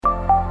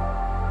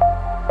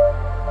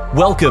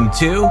Welcome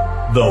to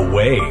The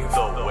Wave,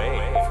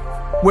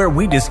 where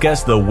we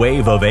discuss the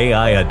wave of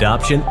AI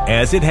adoption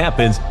as it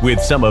happens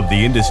with some of the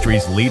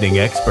industry's leading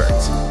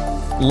experts.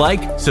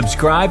 Like,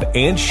 subscribe,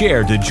 and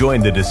share to join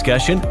the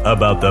discussion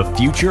about the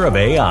future of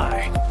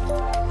AI.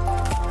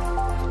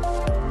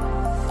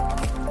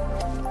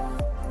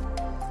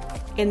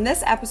 In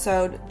this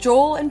episode,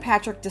 Joel and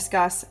Patrick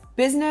discuss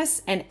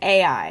business and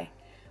AI.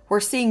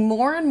 We're seeing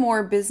more and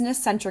more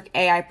business-centric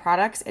AI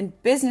products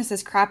and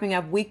businesses cropping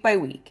up week by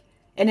week.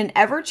 In an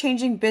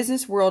ever-changing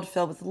business world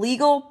filled with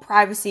legal,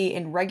 privacy,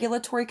 and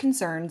regulatory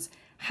concerns,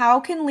 how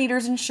can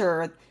leaders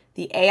ensure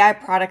the AI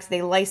products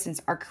they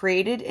license are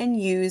created and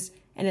used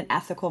in an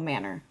ethical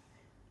manner?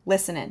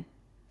 Listen in.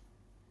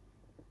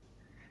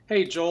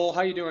 Hey Joel,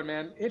 how you doing,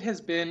 man? It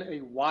has been a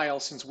while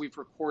since we've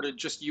recorded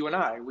just you and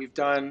I. We've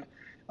done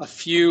a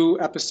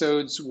few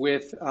episodes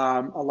with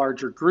a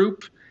larger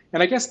group.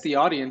 And I guess the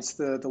audience,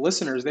 the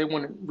listeners, they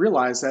wouldn't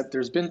realize that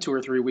there's been 2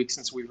 or 3 weeks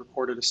since we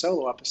recorded a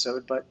solo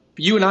episode, but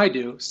you and I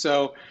do.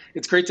 So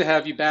it's great to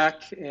have you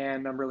back,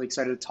 and I'm really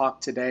excited to talk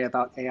today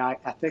about AI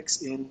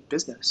ethics in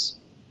business.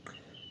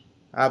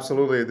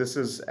 Absolutely. This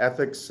is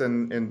ethics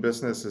in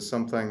business is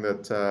something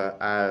that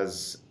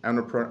as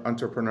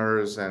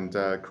entrepreneurs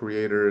and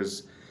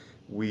creators,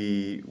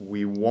 we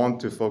want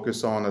to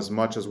focus on as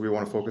much as we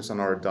want to focus on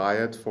our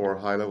diet for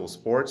high-level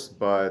sports,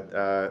 but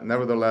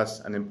nevertheless,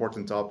 an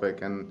important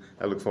topic, and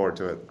I look forward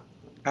to it.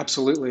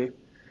 Absolutely.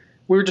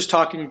 We were just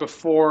talking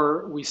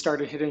before we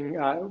started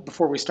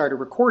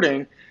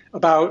recording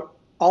about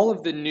all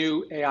of the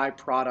new AI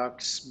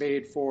products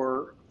made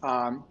for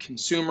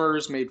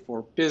consumers, made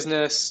for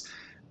business,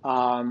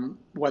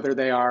 whether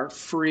they are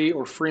free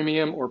or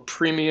freemium or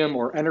premium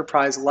or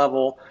enterprise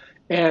level.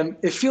 And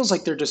it feels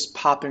like they're just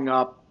popping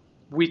up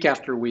week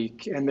after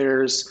week, and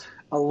there's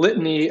a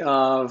litany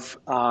of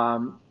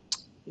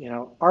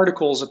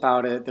articles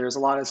about it. There's a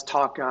lot of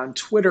talk on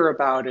Twitter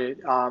about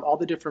it, all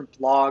the different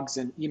blogs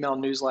and email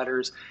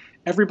newsletters.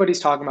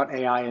 Everybody's talking about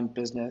AI in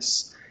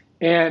business.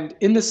 And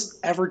in this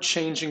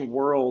ever-changing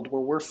world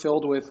where we're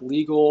filled with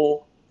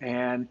legal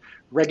and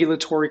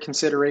regulatory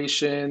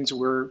considerations,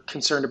 we're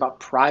concerned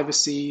about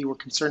privacy, we're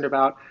concerned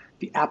about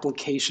the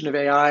application of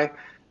AI.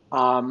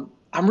 I'm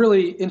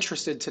really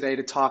interested today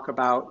to talk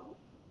about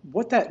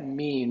what that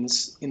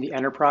means in the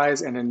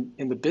enterprise and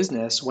in the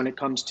business when it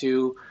comes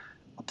to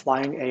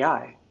applying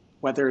AI,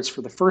 whether it's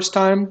for the first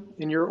time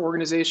in your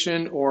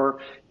organization or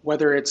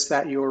whether it's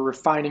that you're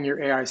refining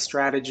your AI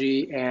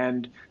strategy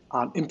and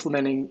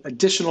implementing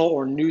additional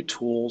or new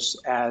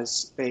tools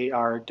as they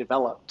are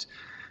developed.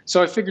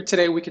 So I figured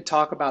today we could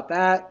talk about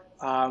that.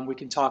 We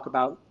can talk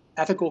about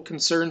ethical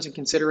concerns and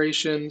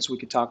considerations. We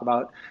could talk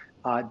about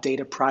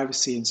data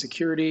privacy and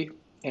security,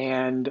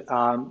 and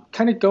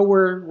kind of go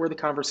where the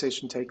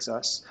conversation takes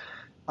us.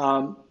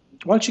 Why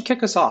don't you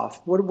kick us off?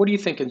 What are you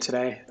thinking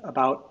today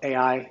about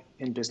AI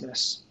in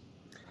business?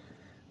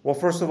 Well,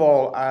 first of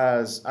all,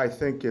 as I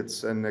think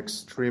it's an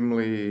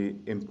extremely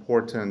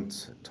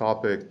important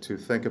topic to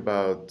think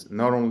about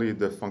not only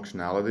the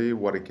functionality,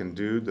 what it can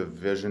do, the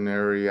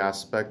visionary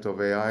aspect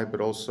of AI, but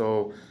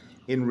also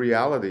in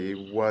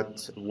reality,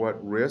 what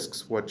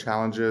risks, what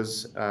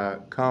challenges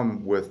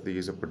come with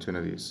these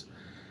opportunities.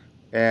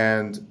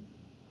 And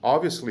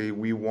obviously,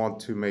 we want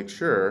to make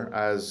sure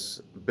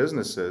as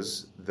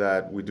businesses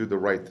that we do the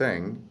right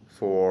thing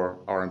for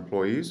our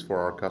employees, for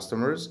our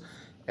customers,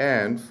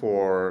 and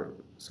for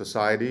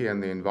society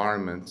and the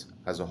environment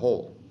as a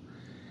whole.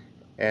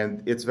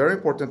 And it's very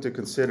important to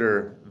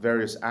consider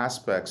various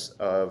aspects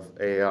of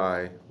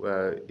AI.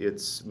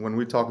 It's when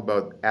we talk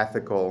about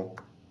ethical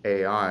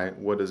AI,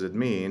 what does it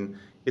mean?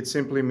 It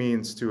simply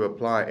means to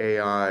apply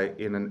AI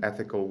in an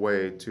ethical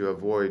way to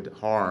avoid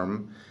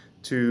harm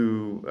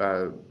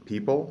to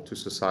people, to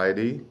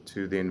society,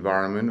 to the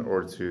environment,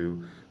 or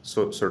to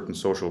certain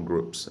social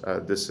groups.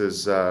 This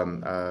is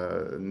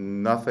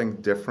nothing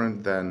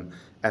different than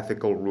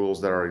ethical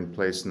rules that are in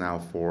place now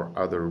for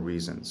other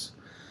reasons.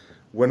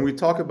 When we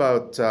talk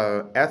about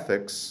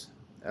ethics,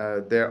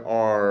 there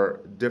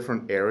are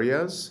different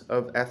areas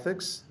of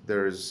ethics.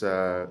 There's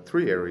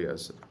 3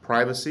 areas.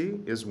 Privacy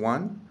is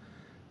one,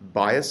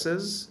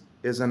 biases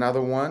is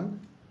another one,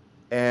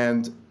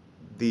 and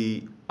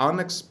the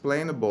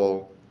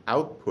unexplainable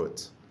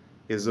output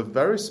is a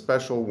very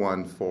special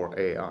one for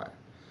AI.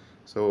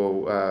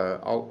 So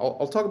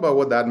I'll talk about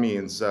what that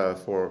means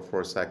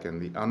for a second,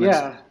 the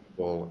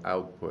unexplainable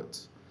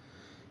output.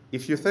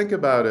 If you think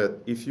about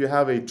it, if you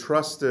have a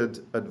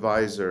trusted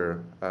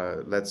advisor,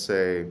 let's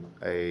say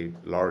a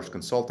large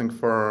consulting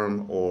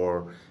firm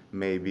or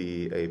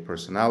maybe a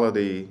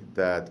personality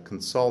that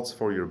consults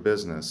for your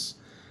business,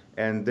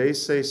 and they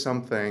say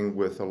something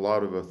with a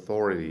lot of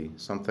authority,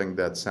 something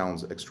that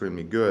sounds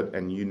extremely good,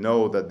 and you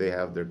know that they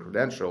have their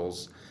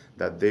credentials,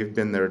 that they've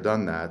been there,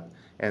 done that,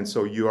 and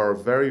so you are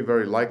very,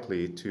 very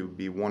likely to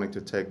be wanting to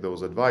take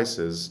those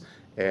advices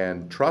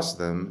and trust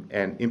them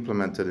and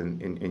implement it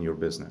in your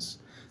business.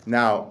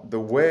 Now, the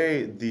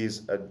way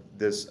this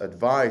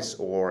advice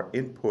or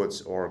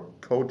inputs or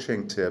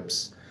coaching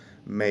tips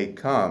may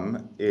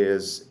come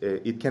is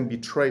it can be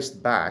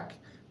traced back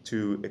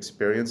to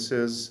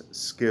experiences,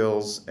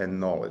 skills, and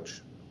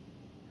knowledge.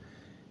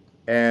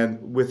 And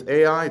with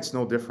AI, it's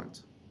no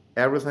different.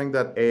 Everything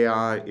that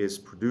AI is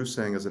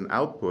producing as an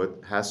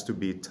output has to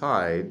be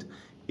tied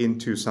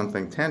into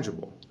something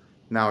tangible.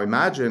 Now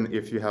imagine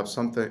if you have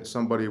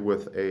somebody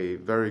with a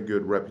very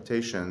good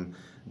reputation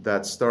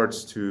that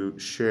starts to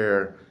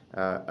share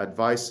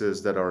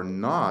advices that are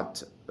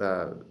not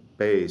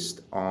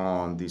based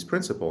on these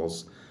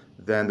principles,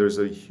 then there's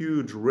a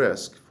huge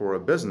risk for a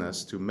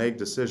business to make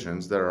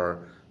decisions that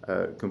are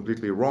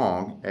completely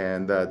wrong,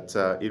 and that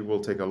it will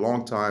take a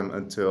long time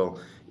until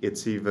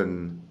it's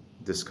even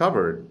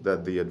discovered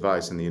that the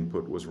advice and the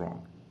input was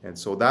wrong. And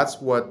so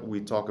that's what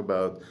we talk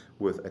about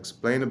with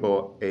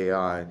explainable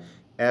AI.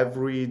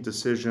 Every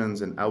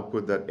decisions and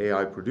output that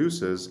AI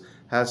produces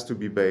has to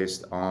be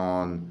based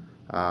on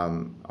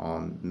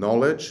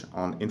knowledge,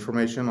 on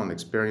information, on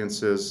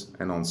experiences,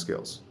 and on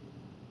skills.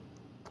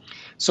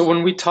 So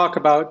when we talk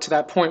about, to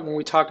that point, when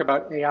we talk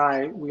about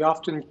AI, we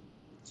often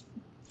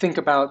think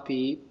about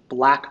the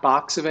black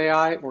box of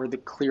AI or the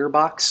clear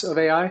box of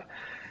AI.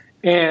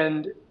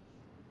 And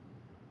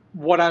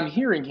what I'm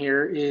hearing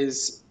here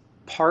is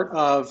part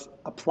of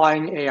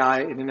applying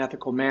AI in an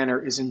ethical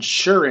manner is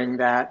ensuring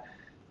that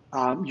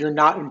you're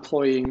not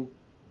employing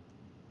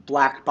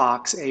black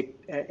box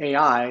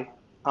AI,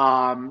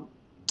 and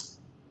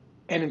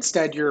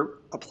instead you're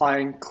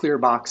applying clear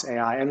box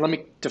AI. And let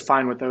me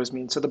define what those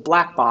mean. So the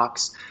black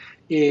box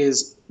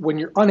is when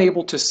you're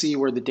unable to see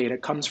where the data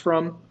comes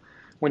from,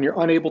 when you're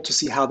unable to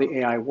see how the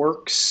AI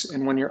works,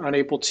 and when you're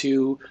unable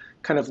to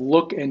kind of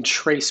look and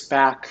trace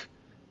back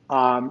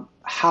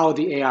how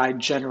the AI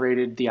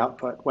generated the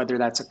output, whether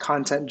that's a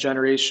content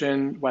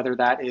generation, whether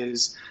that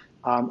is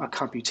a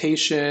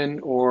computation,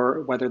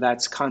 or whether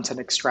that's content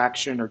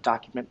extraction or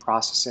document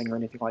processing or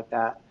anything like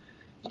that.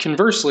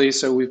 Conversely,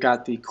 so we've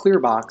got the clear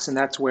box, and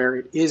that's where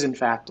it is in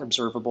fact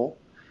observable,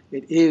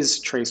 it is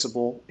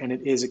traceable, and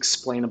it is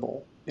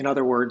explainable. In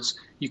other words,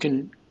 you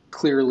can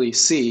clearly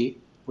see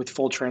with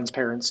full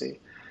transparency.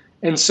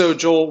 And so,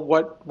 Joel,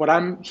 what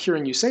I'm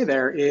hearing you say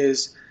there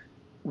is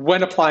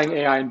when applying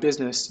AI in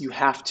business, you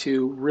have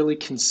to really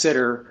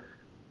consider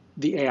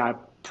the AI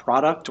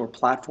product or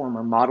platform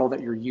or model that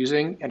you're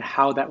using and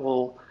how that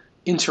will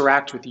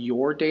interact with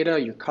your data,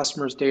 your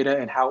customers' data,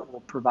 and how it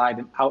will provide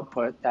an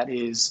output that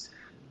is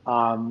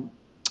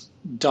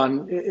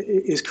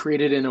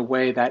created in a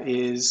way that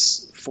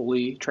is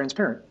fully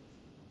transparent.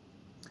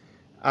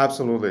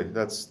 Absolutely,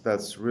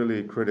 that's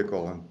really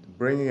critical. And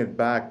bringing it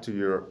back to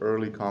your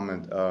early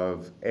comment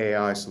of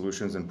AI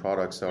solutions and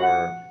products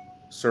are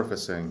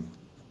surfacing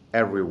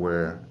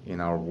everywhere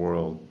in our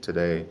world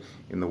today,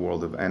 in the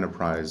world of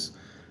enterprise.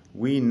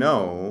 We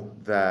know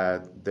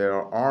that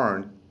there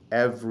aren't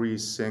every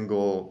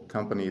single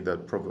company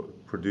that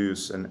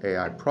produce an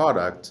AI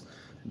product,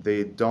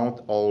 they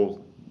don't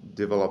all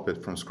develop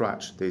it from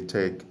scratch. They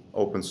take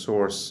open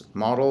source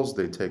models,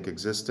 they take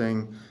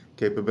existing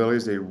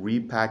capabilities, they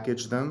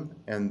repackage them,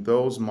 and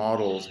those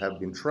models have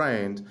been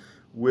trained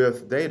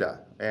with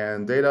data.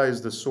 And data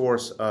is the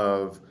source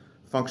of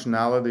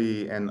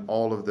functionality and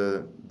all of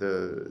the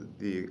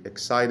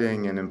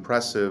exciting and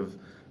impressive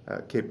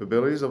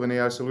capabilities of an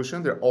AI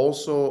solution. They're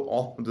also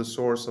all the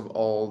source of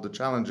all the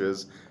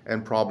challenges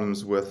and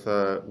problems with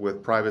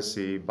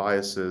privacy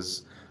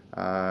biases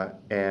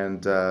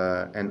and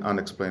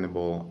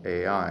unexplainable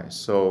AI.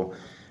 So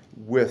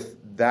with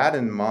that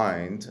in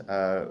mind,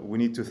 we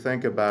need to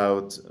think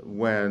about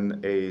when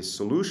a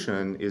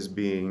solution is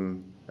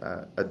being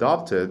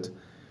adopted,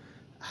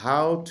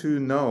 how to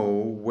know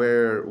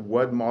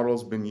what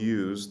model's been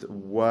used,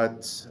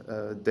 what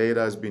data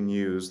has been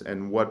used,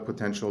 and what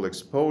potential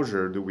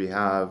exposure do we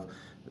have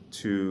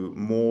to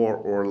more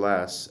or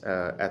less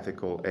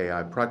ethical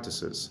AI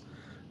practices.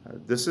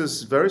 This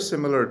is very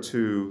similar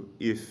to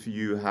if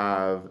you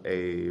have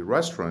a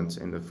restaurant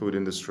in the food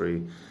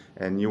industry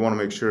and you want to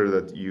make sure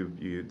that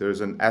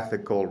there's an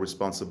ethical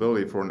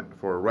responsibility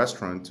for a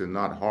restaurant to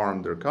not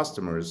harm their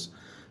customers.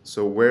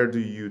 So where do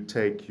you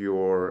take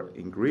your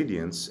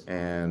ingredients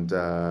and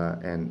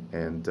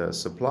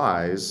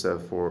supplies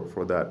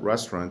for that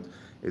restaurant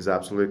is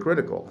absolutely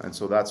critical. And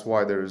so that's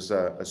why there's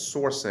a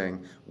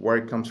sourcing, where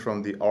it comes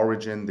from, the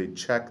origin, they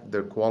check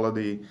the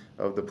quality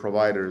of the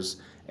providers.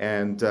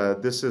 And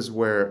this is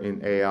where in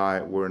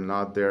AI we're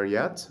not there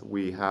yet.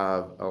 We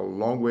have a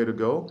long way to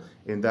go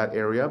in that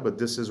area, but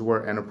this is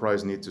where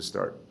enterprise need to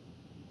start.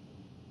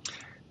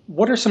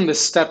 What are some of the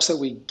steps that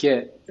we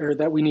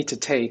need to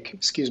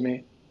take,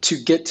 to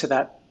get to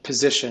that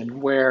position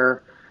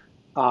where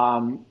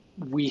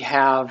we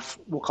have,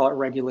 we'll call it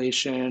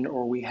regulation,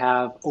 or we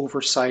have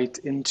oversight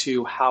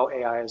into how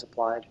AI is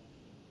applied?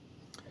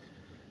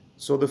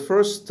 So the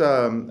first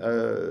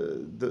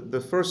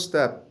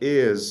step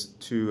is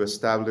to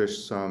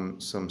establish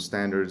some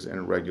standards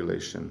and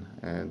regulation.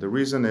 And the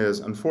reason is,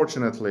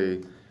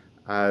 unfortunately,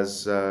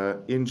 as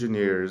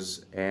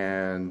engineers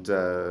and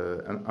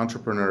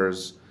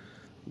entrepreneurs,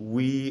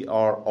 we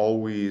are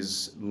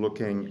always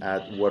looking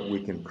at what we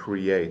can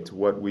create,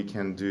 what we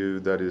can do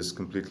that is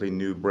completely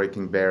new,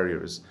 breaking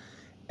barriers.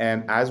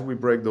 And as we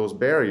break those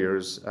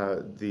barriers,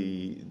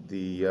 the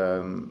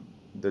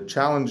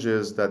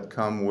challenges that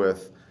come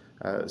with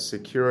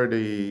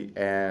security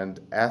and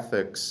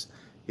ethics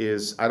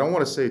is, I don't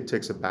want to say it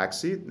takes a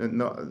backseat.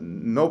 No,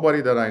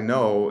 nobody that I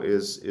know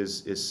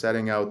is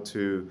setting out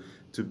to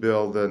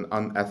build an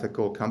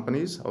unethical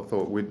companies,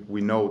 although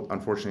we know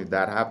unfortunately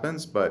that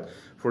happens, but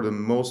for the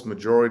most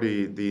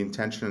majority the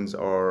intentions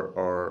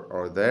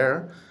are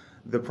there.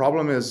 The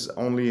problem is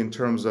only in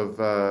terms of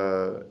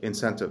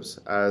incentives.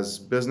 As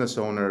business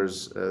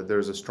owners,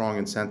 there's a strong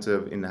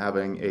incentive in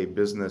having a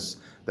business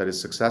that is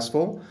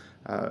successful.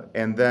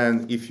 And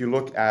then if you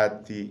look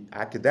at the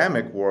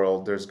academic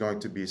world, there's going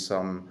to be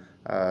some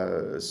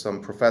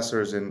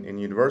professors in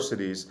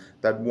universities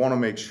that want to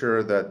make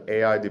sure that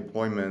AI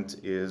deployment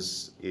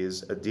is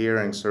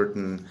adhering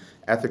certain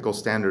ethical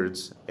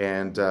standards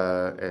and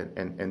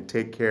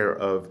take care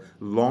of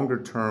longer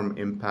term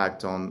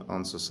impact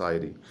on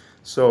society.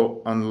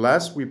 So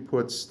unless we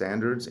put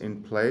standards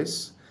in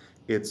place,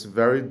 it's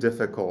very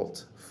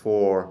difficult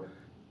for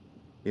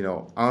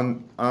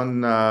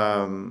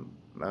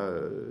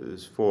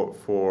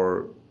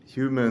for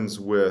humans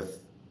with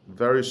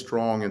very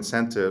strong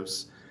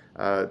incentives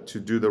to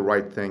do the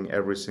right thing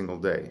every single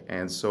day.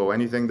 And so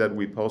anything that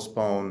we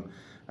postpone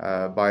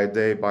by a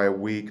day, by a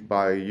week,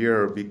 by a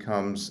year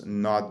becomes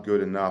not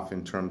good enough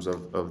in terms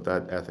of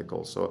that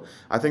ethical. So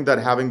I think that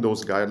having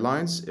those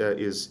guidelines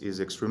is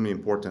extremely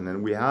important.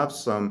 And we have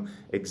some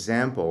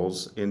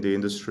examples in the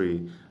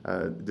industry.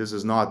 This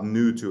is not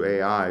new to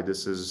AI.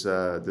 This is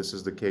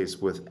the case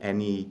with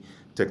any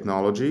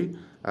technology.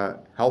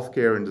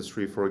 Healthcare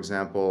industry, for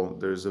example,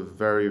 there's a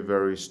very,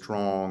 very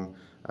strong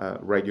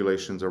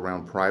regulations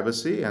around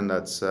privacy, and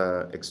that's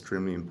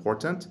extremely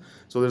important.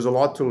 So there's a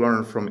lot to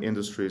learn from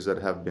industries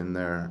that have been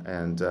there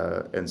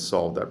and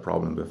solved that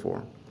problem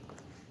before.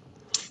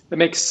 That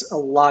makes a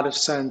lot of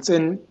sense.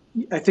 And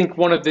I think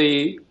one of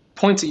the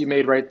points that you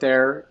made right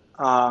there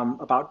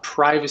about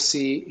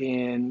privacy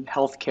in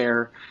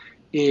healthcare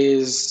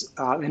is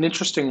an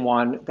interesting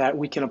one that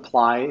we can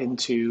apply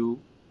into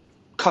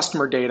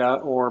customer data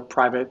or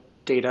private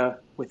data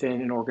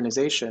within an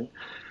organization.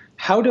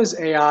 How does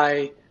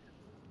AI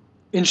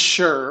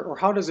ensure, or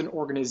how does an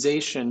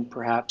organization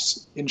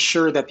perhaps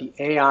ensure that the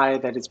AI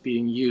that is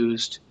being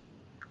used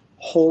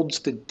holds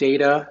the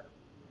data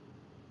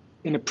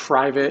in a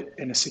private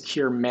and a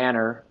secure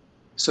manner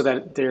so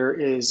that there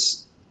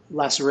is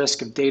less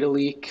risk of data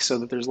leak, so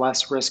that there's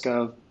less risk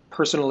of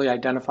personally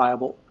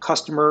identifiable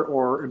customer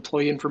or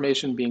employee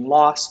information being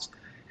lost,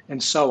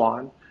 and so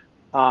on?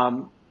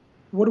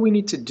 What do we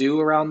need to do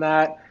around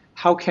that?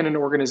 How can an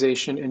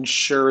organization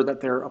ensure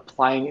that they're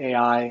applying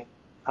AI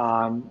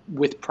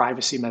with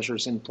privacy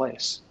measures in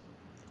place?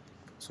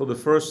 So the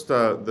first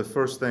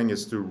thing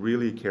is to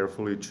really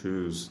carefully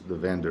choose the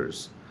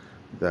vendors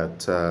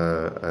that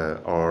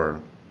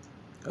are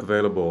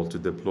available to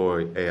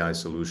deploy AI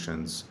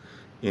solutions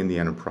in the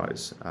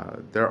enterprise.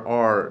 There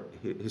are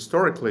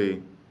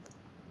historically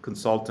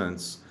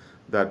consultants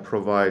that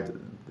provide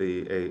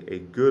a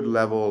good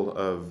level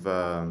of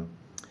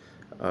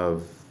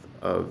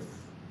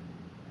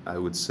I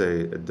would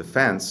say a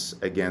defense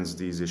against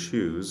these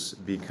issues,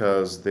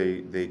 because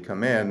they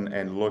come in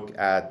and look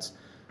at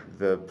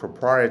the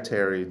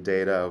proprietary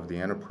data of the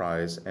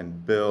enterprise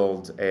and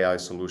build AI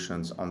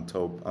solutions on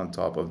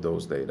top of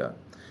those data.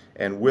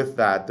 And with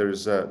that,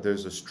 there's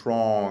a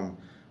strong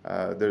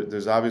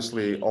there's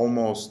obviously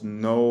almost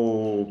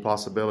no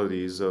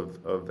possibilities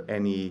of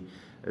any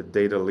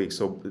data leak.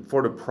 So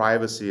for the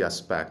privacy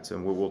aspect,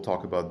 and we will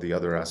talk about the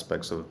other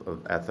aspects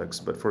of ethics,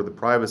 but for the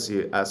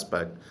privacy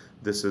aspect,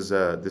 this is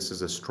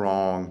a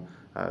strong,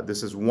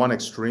 this is one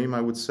extreme,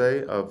 I would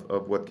say,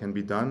 of what can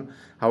be done.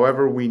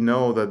 However, we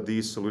know that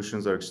these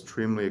solutions are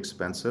extremely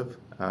expensive.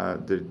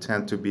 They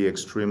tend to be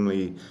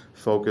extremely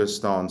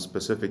focused on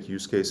specific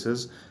use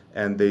cases,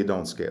 and they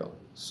don't scale.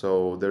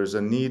 So there's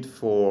a need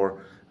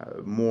for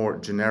more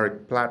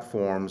generic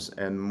platforms,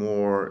 and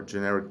more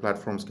generic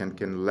platforms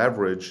can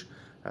leverage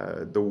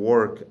the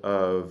work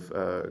of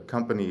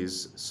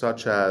companies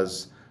such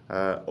as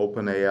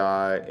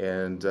OpenAI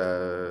and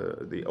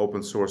the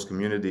open source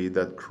community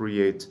that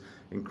create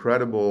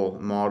incredible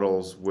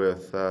models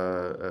with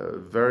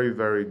very,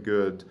 very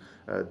good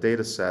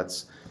data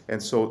sets.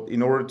 And so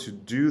in order to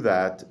do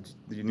that,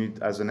 you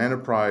need, as an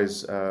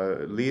enterprise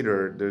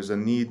leader, there's a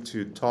need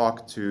to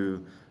talk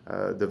to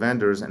the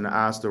vendors and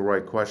ask the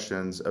right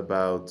questions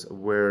about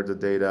where the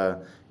data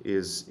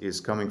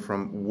is coming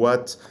from,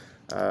 what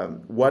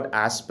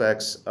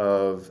aspects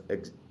of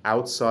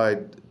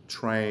outside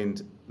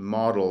trained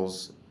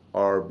models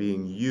are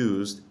being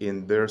used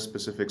in their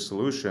specific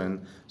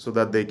solution, so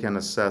that they can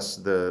assess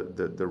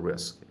the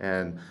risk.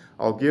 And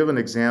I'll give an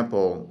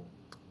example.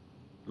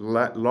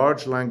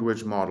 Large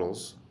language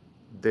models,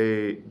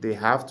 they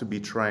have to be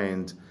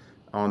trained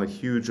on a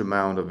huge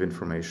amount of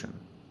information.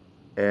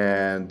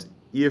 And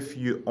if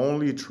you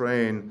only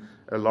train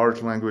a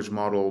large language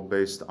model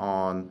based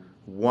on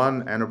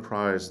one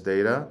enterprise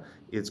data,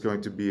 it's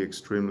going to be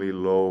extremely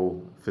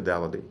low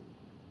fidelity.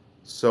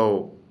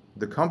 So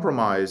the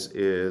compromise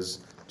is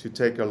to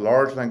take a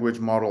large language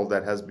model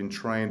that has been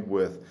trained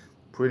with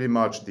pretty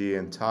much the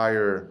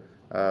entire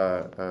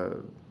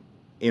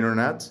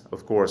internet,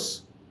 of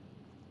course,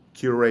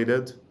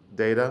 curated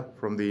data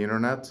from the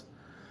internet,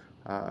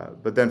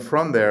 but then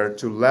from there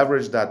to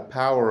leverage that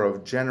power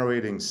of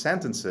generating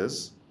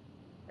sentences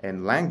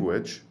and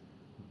language,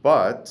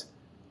 but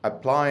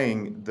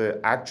applying the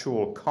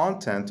actual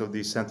content of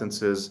these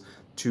sentences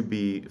to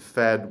be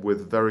fed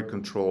with very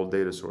controlled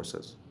data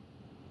sources.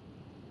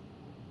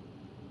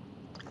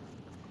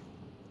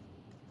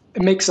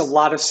 It makes a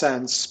lot of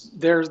sense.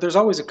 There's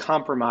always a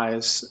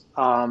compromise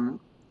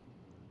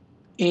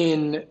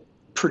in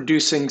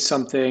producing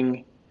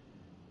something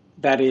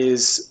that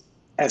is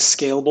as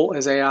scalable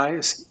as AI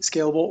is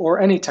scalable, or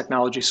any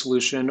technology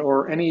solution,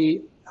 or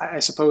any, I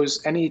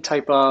suppose, any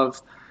type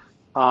of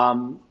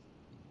model,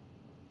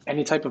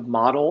 any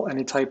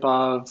type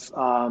of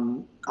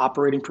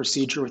operating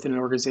procedure within an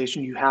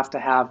organization. You have to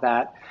have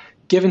that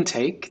give and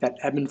take, that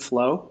ebb and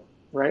flow,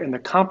 right, and the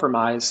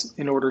compromise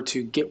in order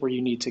to get where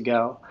you need to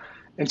go.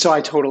 And so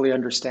I totally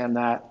understand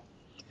that.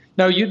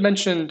 Now, you'd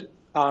mentioned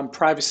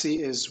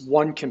privacy is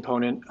one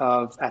component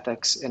of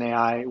ethics in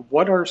AI.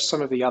 What are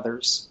some of the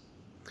others?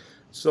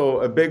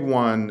 So a big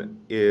one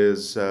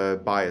is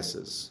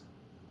biases.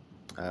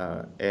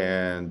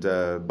 And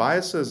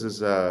biases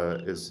is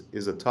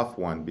a tough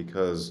one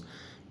because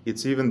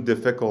it's even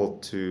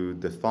difficult to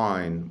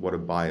define what a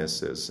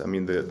bias is. I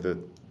mean, the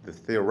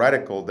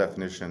theoretical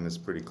definition is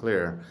pretty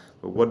clear,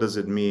 but what does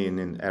it mean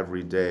in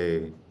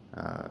everyday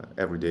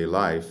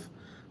life?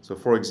 So,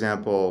 for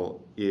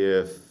example,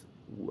 if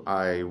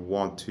I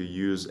want to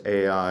use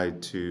AI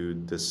to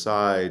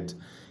decide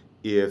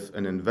if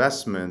an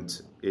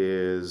investment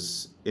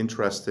is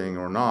interesting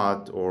or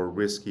not, or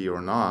risky or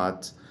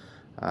not,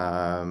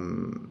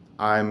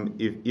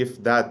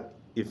 if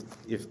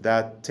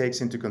that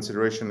takes into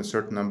consideration a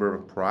certain number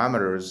of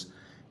parameters,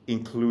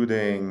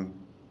 including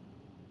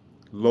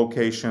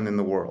location in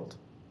the world,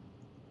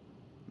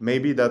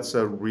 maybe that's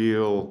a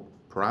real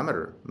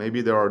parameter.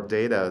 Maybe there are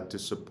data to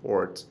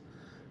support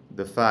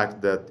the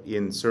fact that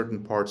in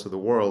certain parts of the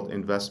world,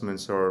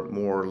 investments are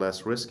more or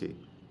less risky.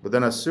 But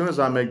then as soon as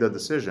I make that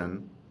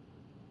decision,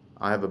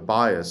 I have a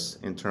bias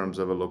in terms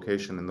of a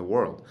location in the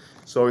world.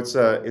 So it's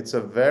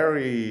a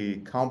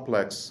very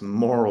complex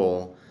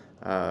moral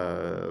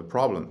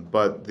problem.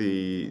 But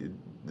the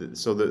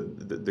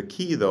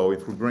key, though,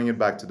 if we bring it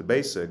back to the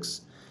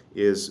basics,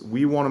 is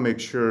we want to make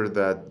sure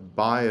that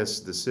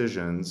biased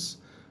decisions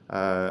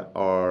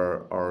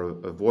are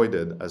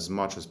avoided as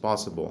much as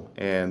possible.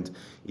 And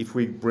if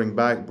we bring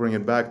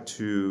it back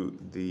to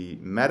the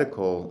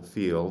medical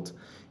field,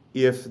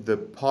 if the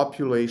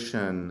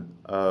population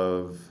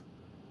of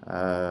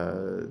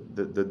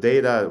the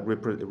data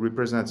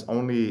represents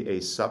only a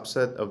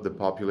subset of the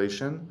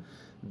population,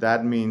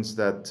 that means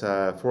that,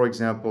 for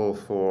example,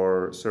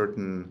 for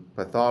certain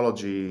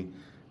pathology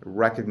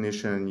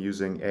recognition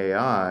using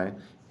AI,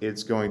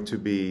 it's going to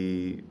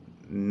be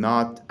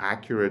not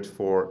accurate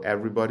for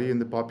everybody in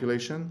the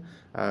population.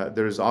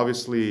 There's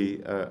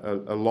obviously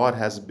a lot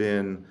has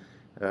been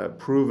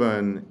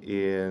proven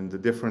in the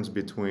difference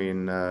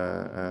between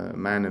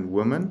man and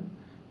woman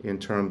in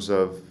terms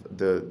of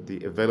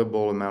the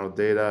available amount of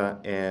data,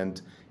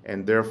 and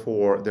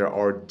therefore there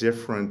are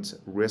different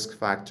risk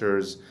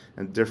factors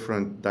and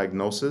different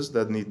diagnoses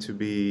that need to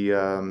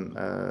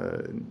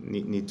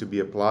be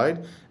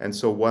applied, and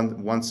so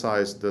one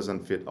size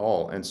doesn't fit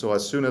all. And so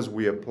as soon as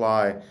we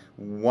apply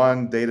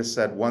one data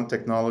set, one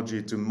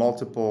technology to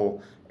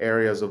multiple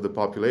areas of the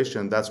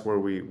population, that's where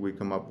we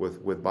come up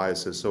with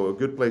biases. So a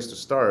good place to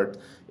start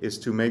is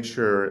to make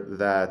sure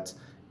that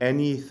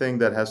anything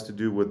that has to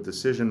do with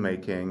decision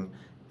making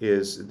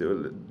is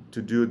to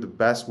do the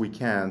best we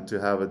can to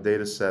have a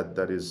data set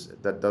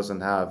that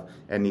doesn't have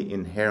any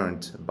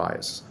inherent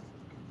bias.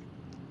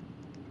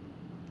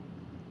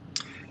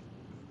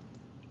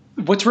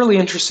 What's really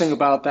interesting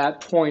about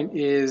that point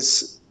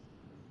is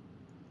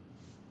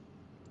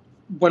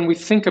when we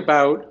think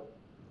about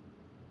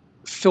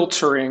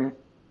filtering,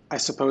 I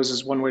suppose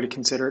is one way to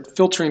consider it,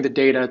 filtering the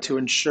data to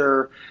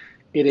ensure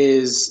it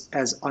is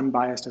as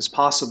unbiased as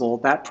possible,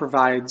 that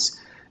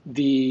provides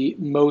the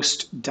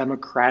most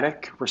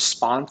democratic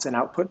response and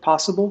output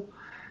possible.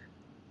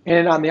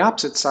 And on the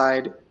opposite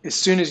side, as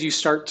soon as you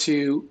start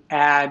to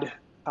add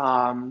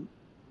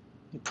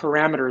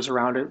parameters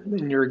around it,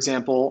 in your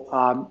example,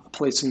 a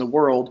place in the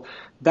world,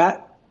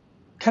 that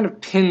kind of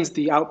pins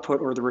the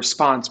output or the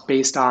response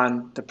based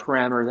on the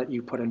parameter that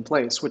you put in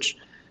place, which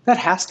that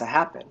has to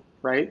happen,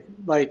 right?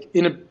 Like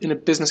in a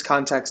business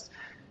context,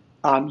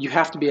 you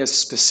have to be as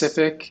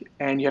specific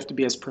and you have to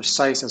be as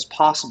precise as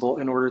possible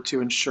in order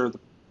to ensure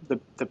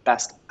the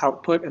best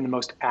output and the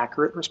most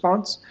accurate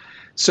response.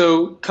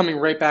 So coming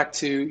right back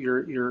to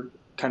your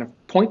kind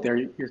of point there,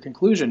 your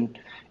conclusion,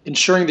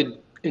 ensuring the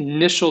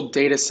initial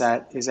data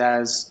set is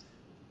as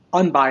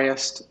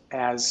unbiased,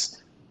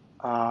 as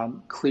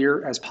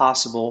clear as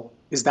possible,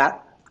 is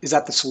that Is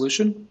that the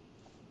solution?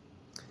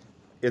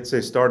 It's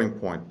a starting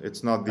point.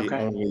 It's not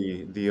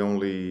Okay. the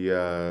only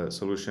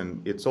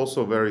solution. It's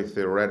also very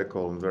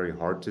theoretical and very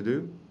hard to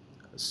do.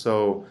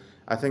 So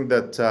I think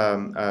that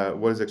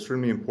what is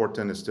extremely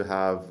important is to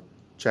have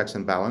checks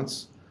and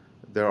balance.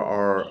 There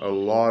are a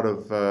lot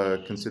of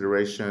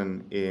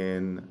consideration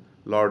in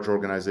large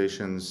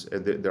organizations.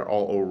 They're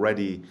all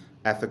already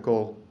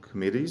ethical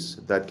committees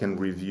that can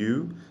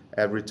review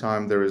every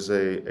time there is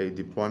a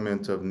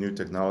deployment of new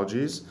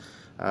technologies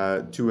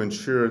to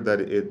ensure that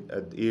it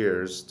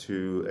adheres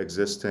to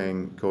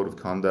existing code of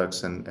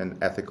conducts and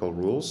ethical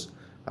rules.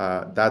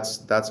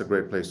 That's a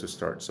great place to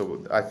start.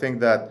 So I think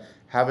that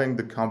having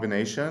the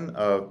combination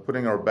of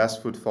putting our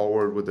best foot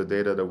forward with the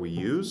data that we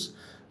use,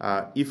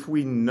 if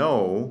we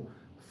know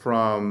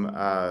from,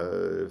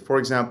 for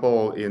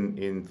example,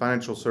 in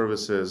financial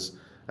services,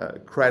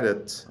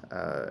 credit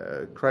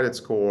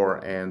score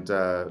and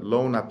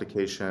loan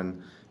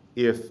application,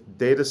 if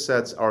data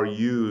sets are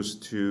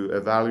used to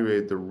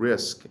evaluate the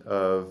risk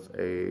of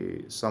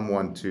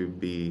someone to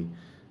be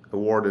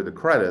awarded a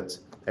credit,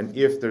 and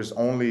if there's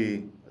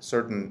only a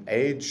certain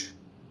age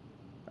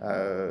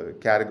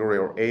category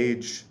or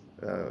age,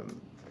 a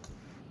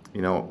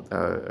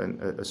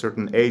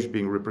certain age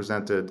being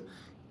represented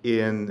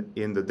in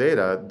the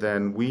data,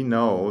 then we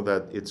know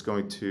that it's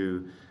going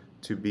to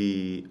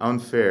be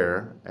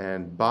unfair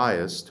and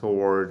biased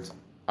toward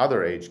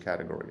other age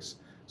categories.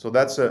 So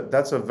that's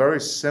a very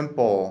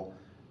simple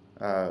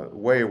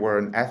way where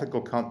an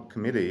ethical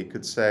committee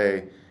could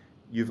say,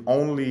 you've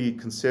only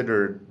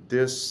considered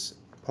this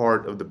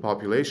part of the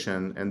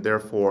population, and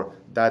therefore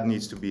that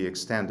needs to be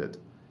extended.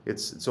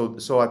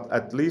 So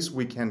at least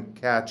we can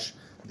catch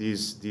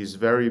these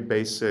very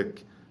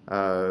basic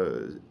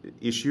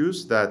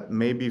issues that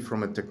maybe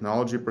from a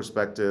technology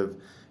perspective.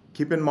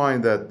 Keep in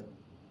mind that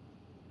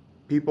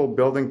people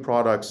building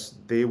products,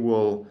 they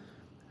will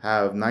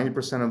have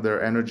 90% of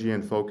their energy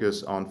and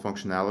focus on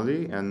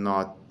functionality and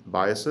not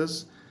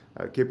biases.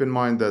 Keep in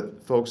mind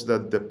that folks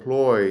that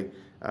deploy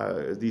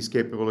these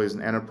capabilities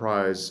in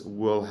enterprise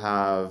will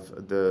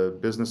have the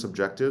business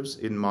objectives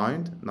in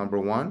mind, number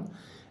one,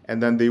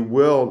 and then they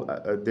will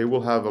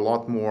have a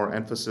lot more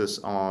emphasis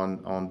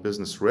on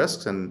business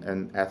risks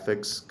and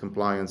ethics.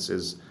 Compliance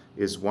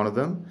is one of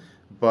them,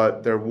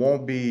 but there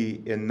won't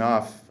be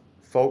enough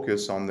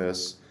focus on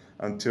this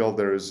until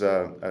there's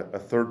a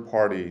third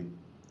party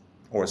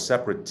or a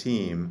separate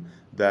team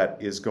that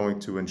is going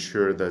to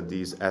ensure that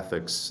these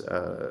ethics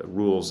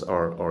rules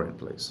are in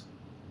place.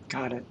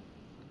 Got it.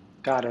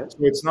 So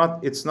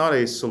it's not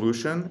a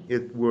solution.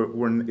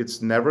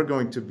 It's never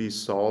going to be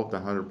solved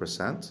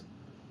 100%.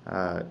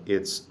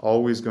 It's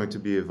always going to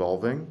be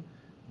evolving,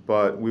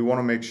 but we want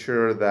to make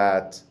sure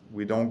that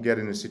we don't get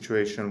in a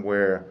situation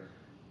where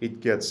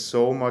it gets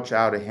so much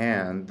out of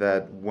hand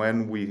that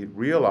when we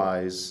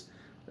realize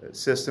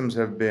systems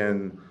have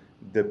been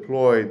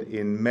deployed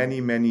in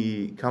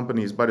many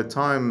companies, by the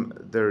time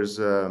there's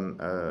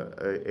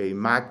a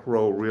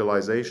macro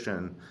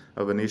realization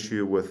of an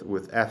issue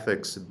with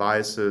ethics,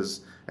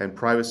 biases, and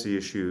privacy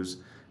issues,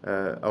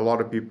 a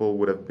lot of people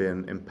would have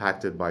been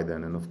impacted by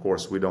then. And of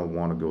course, we don't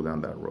want to go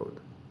down that road.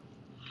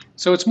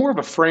 So it's more of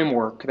a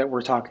framework that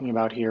we're talking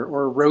about here,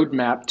 or a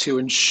roadmap to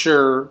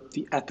ensure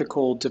the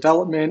ethical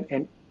development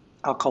and,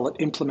 I'll call it,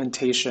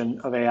 implementation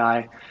of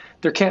AI.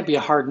 There can't be a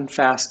hard and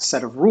fast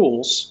set of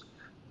rules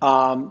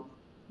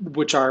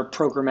which are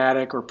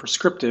programmatic or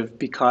prescriptive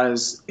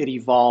because it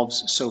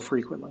evolves so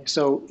frequently.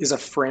 So is a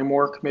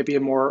framework maybe a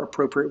more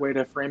appropriate way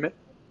to frame it?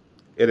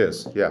 It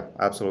is, yeah,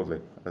 absolutely.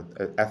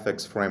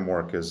 Ethics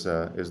framework is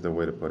the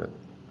way to put it.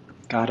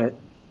 Got it.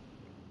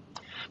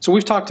 So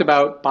we've talked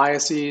about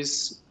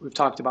biases, we've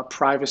talked about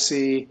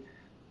privacy.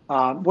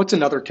 What's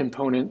another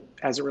component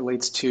as it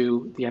relates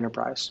to the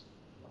enterprise?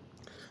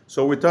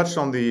 So we touched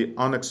on the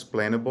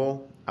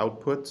unexplainable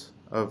output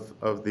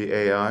of the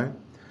AI.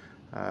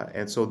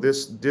 And so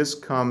this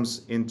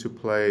comes into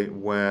play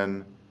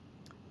when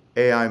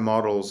AI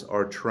models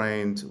are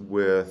trained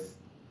with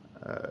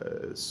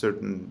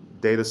certain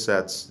data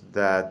sets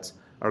that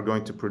are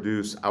going to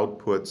produce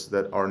outputs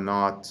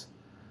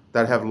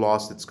that have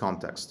lost its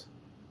context.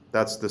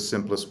 That's the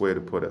simplest way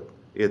to put it.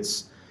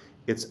 It's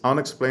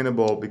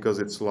unexplainable because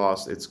it's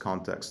lost its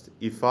context.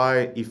 If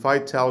I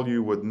tell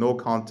you with no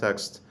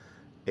context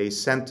a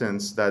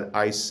sentence that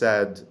I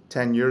said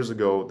 10 years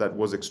ago that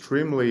was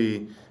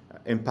extremely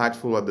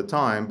impactful at the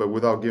time, but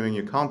without giving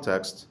you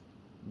context,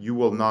 you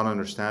will not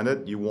understand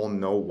it. You won't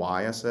know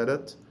why I said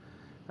it.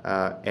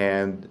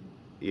 And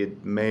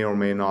it may or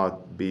may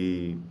not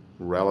be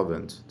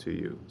relevant to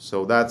you.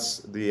 So that's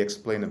the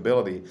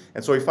explainability.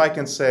 And so if I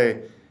can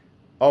say,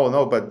 oh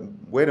no, but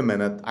wait a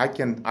minute, I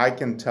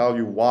can tell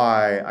you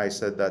why I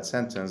said that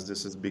sentence.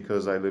 This is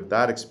because I lived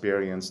that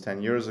experience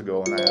 10 years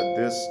ago and I had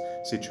this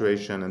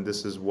situation and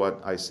this is what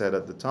I said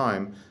at the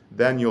time.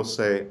 Then you'll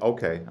say,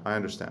 okay, I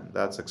understand.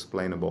 That's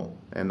explainable.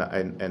 And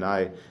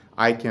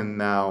I can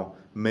now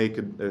make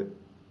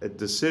a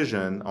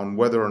decision on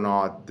whether or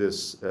not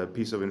this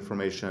piece of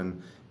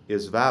information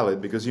is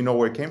valid because you know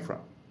where it came from.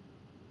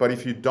 But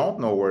if you don't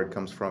know where it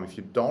comes from, if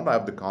you don't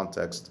have the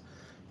context,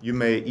 you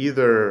may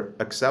either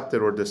accept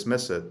it or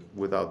dismiss it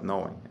without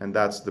knowing. And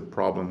that's the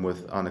problem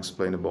with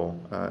unexplainable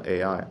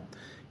AI.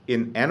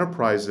 In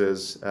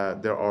enterprises,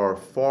 there are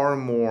far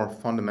more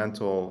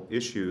fundamental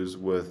issues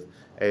with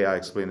AI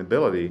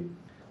explainability.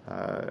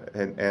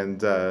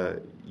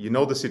 You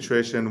know the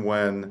situation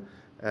when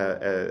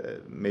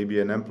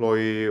maybe an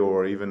employee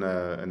or even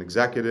an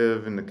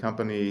executive in the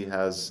company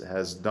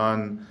has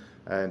done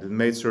and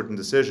made certain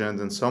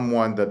decisions, and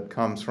someone that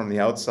comes from the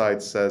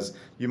outside says,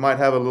 you might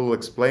have a little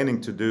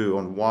explaining to do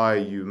on why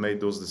you made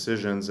those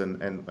decisions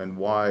and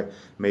why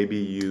maybe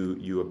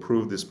you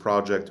approved this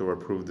project or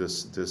approved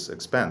this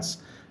expense.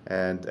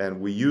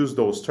 And we use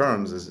those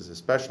terms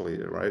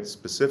especially, right?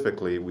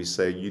 Specifically, we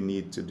say you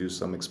need to do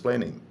some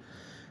explaining.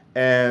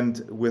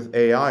 And with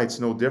AI,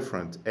 it's no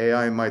different.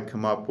 AI might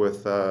come up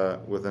with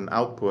an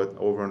output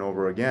over and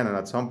over again, and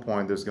at some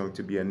point there's going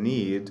to be a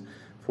need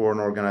for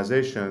an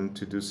organization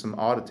to do some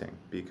auditing,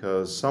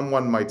 because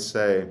someone might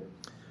say,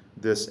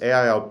 this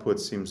AI output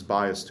seems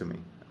biased to me.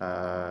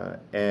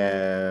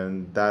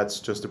 And that's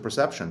just a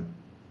perception.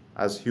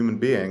 As human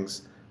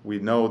beings, we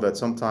know that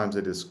sometimes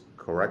it is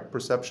correct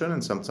perception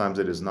and sometimes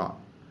it is not.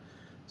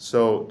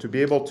 So to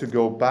be able to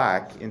go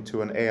back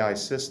into an AI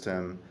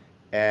system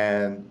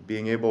and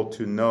being able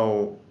to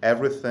know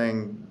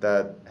everything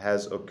that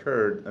has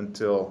occurred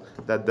until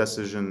that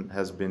decision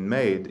has been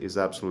made is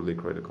absolutely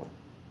critical.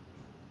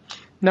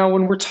 Now,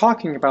 when we're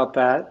talking about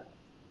that,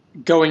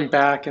 going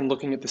back and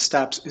looking at the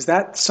steps, is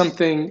that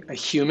something a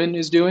human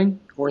is doing,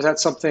 or is that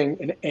something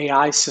an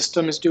AI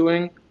system is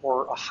doing,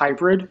 or a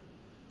hybrid?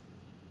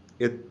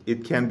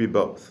 It can be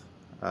both.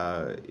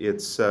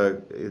 It's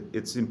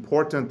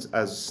important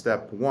as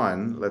step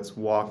one, let's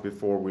walk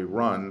before we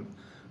run,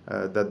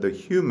 that the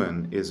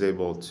human is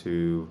able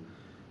to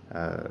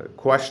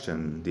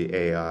question the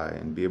AI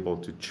and be able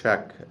to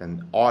check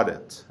and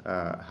audit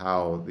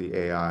how the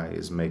AI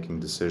is making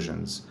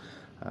decisions.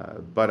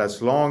 But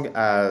as long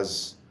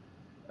as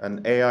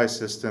an AI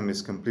system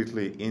is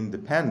completely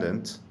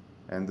independent,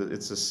 and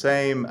it's the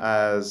same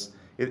as,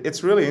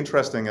 it's really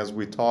interesting as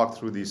we talk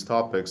through these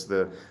topics,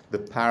 the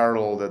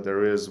parallel that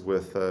there is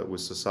with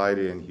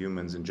society and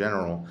humans in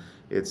general.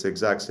 It's the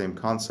exact same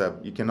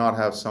concept. You cannot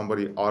have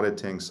somebody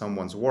auditing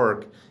someone's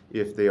work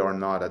if they are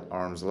not at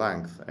arm's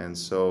length. And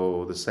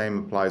so the same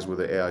applies with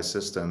the AI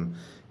system.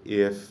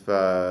 If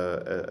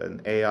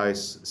an AI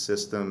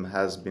system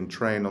has been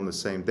trained on the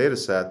same data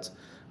set,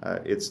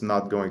 it's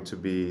not going to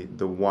be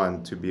the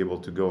one to be able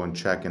to go and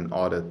check and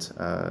audit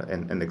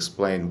and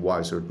explain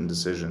why certain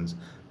decisions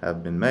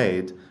have been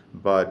made.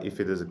 But if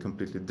it is a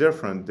completely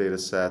different data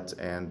set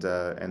and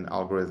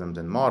algorithms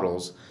and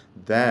models,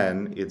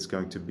 then it's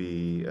going to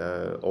be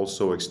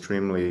also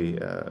extremely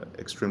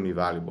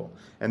valuable.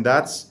 And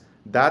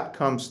that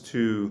comes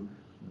to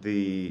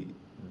the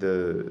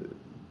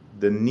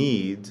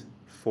need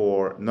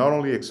for not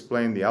only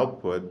explain the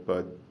output,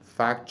 but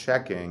fact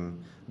checking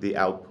the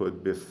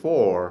output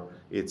before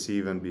it's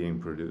even being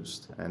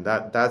produced. And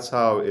that's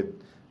how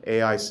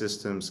AI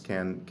systems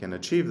can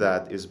achieve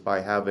that, is by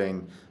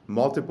having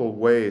multiple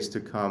ways to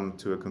come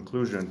to a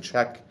conclusion,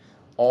 check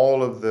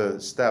all of the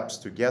steps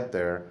to get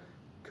there,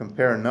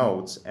 compare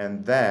notes,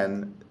 and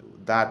then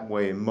that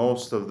way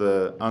most of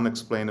the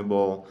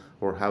unexplainable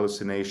or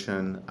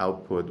hallucination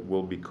output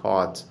will be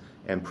caught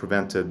and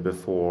prevented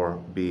before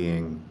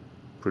being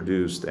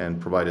produced and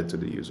provided to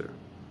the user.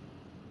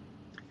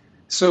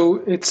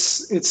 So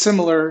it's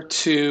similar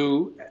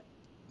to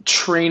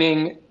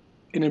training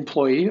an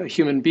employee, a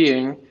human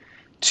being,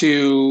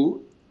 to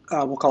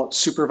we'll call it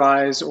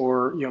supervise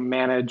or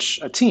manage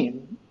a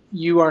team.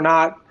 You are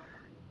not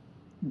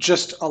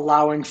just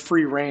allowing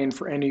free rein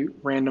for any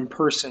random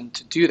person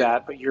to do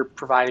that, but you're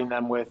providing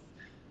them with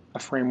a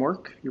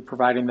framework. You're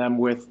providing them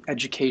with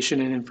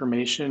education and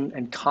information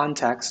and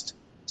context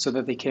so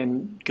that they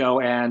can go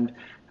and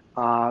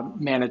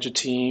manage a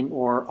team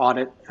or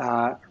audit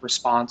a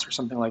response or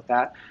something like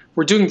that.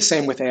 We're doing the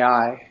same with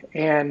AI.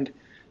 And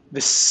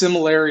the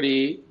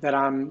similarity that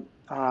I'm,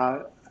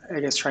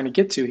 trying to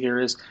get to here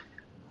is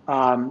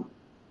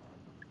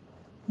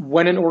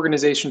when an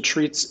organization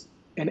treats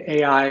an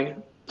AI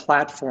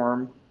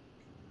platform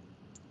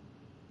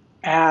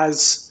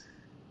as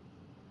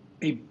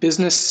a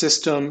business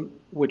system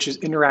which is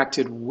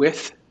interacting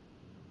with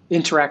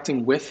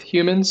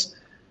humans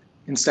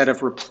instead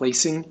of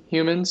replacing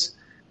humans,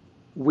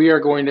 we are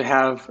going to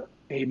have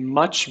a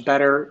much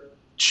better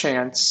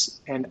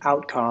chance and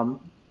outcome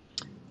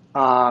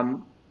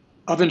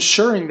of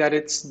ensuring that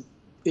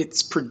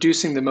it's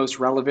producing the most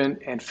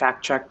relevant and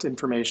fact-checked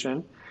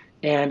information,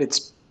 and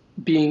it's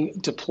being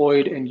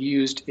deployed and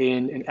used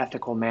in an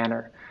ethical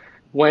manner.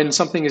 When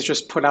something is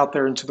just put out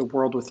there into the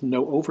world with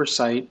no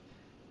oversight,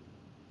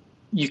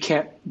 you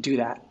can't do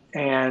that.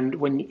 And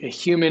when a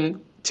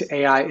human to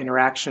AI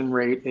interaction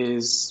rate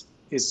is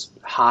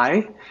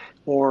high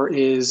or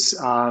is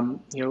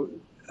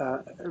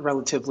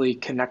relatively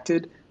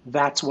connected,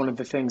 that's one of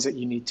the things that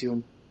you need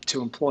to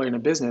employ in a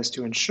business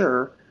to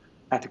ensure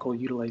ethical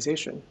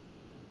utilization.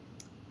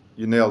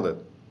 You nailed it.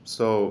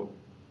 So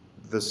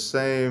the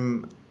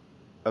same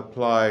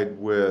applied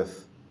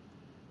with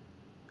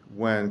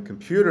when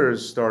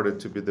computers started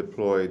to be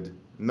deployed.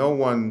 No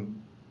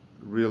one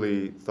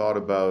really thought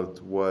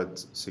about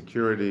what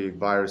security,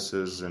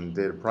 viruses, and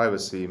data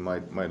privacy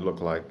might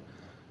look like.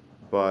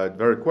 But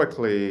very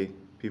quickly,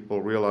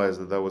 people realized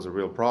that that was a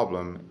real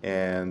problem,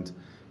 and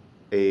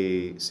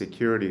a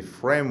security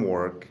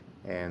framework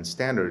and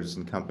standards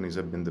in companies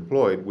have been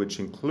deployed, which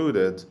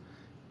included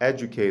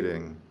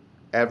educating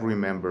every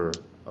member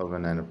of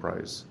an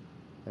enterprise.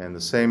 And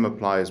the same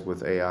applies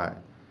with AI.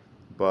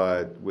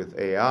 But with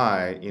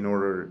AI,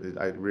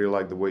 I really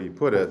like the way you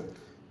put it,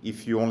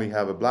 if you only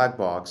have a black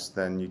box,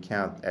 then you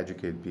can't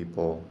educate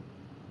people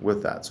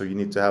with that. So you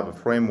need to have a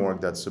framework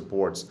that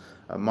supports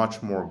a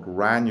much more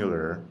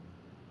granular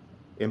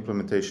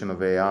implementation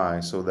of AI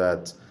so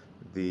that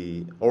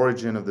the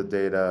origin of the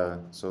data,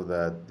 so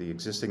that the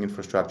existing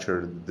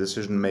infrastructure,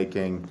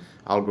 decision-making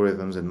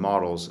algorithms and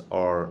models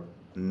are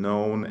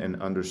known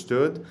and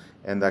understood,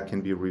 and that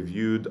can be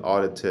reviewed,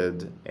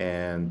 audited,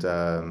 and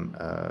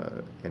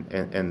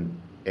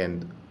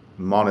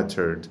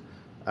monitored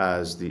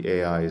as the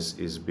AI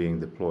is being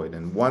deployed.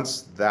 And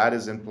once that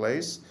is in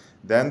place,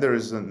 then there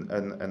is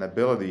an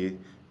ability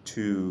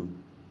to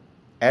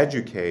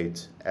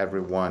educate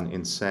everyone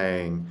in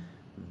saying,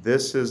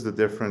 this is the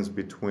difference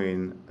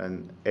between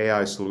an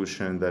AI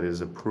solution that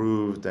is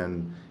approved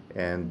and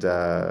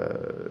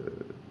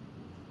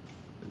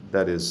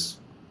that is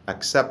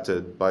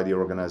accepted by the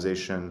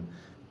organization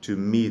to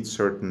meet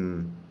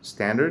certain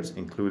standards,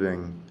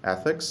 including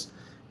ethics,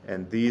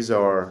 and these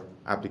are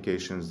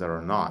applications that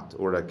are not,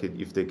 or that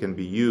if they can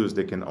be used,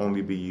 they can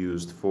only be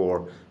used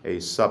for a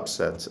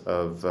subset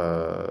of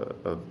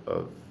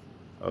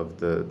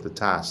the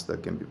tasks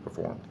that can be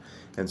performed.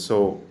 And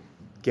so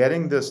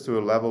getting this to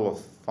a level of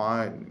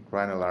fine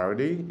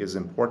granularity is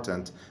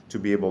important to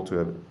be able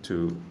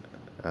to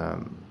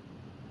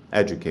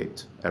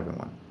educate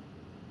everyone.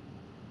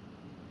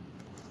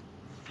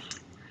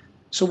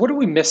 So what are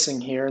we missing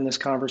here in this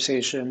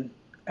conversation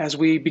as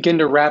we begin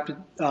to wrap it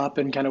up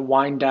and kind of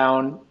wind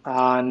down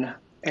on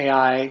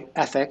AI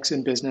ethics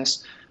in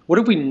business? What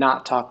have we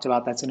not talked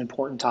about that's an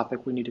important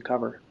topic we need to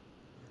cover?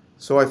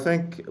 So I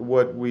think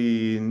what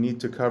we need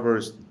to cover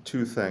is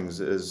two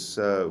things.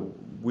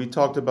 We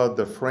talked about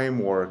the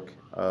framework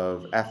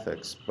of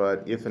ethics,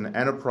 but if an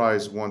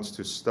enterprise wants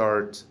to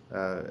start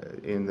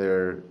in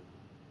their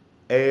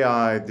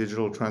AI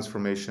digital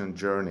transformation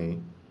journey,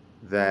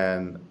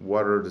 then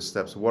what are the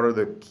steps? What are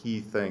the key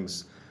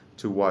things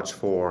to watch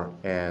for?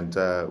 And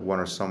what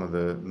are some of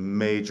the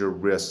major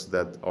risks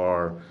that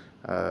are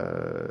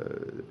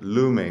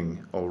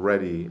looming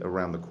already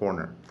around the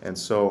corner? And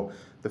so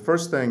the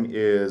first thing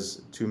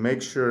is to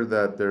make sure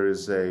that there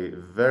is a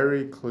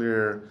very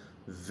clear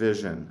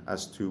vision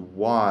as to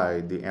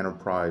why the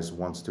enterprise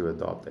wants to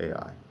adopt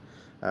AI.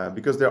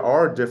 Because there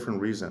are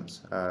different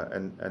reasons.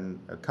 And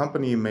a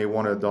company may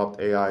want to adopt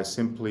AI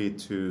simply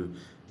to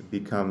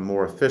become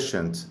more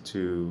efficient,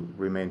 to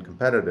remain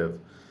competitive,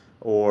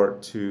 or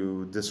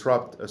to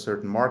disrupt a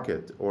certain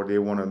market, or they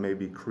want to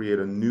maybe create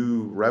a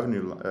new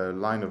revenue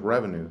line of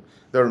revenue.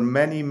 There are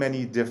many,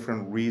 many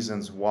different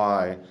reasons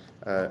why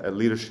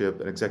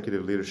an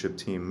executive leadership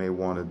team may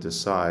want to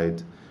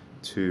decide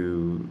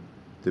to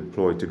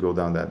deploy, to go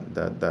down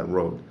that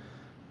road.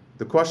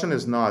 The question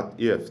is not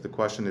if, the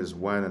question is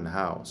when and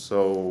how.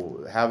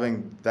 So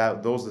having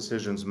those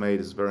decisions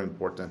made is very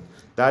important.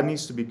 That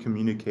needs to be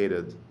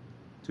communicated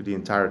to the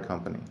entire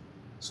company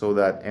so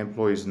that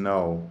employees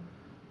know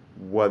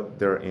what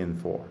they're in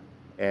for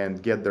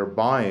and get their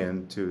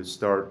buy-in to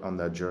start on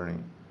that journey.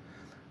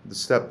 The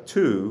step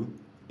two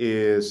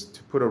is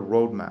to put a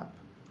roadmap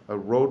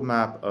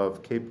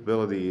of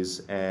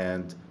capabilities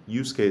and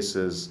use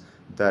cases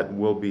that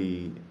will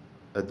be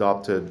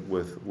adopted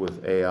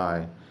with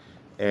AI.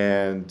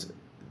 And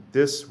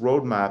this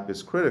roadmap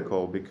is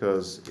critical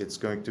because it's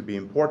going to be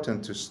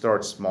important to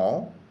start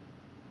small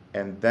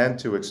and then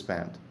to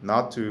expand,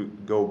 not to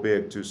go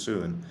big too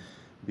soon,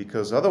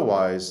 because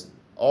otherwise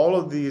all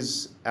of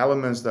these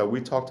elements that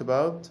we talked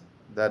about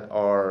that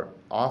are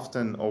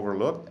often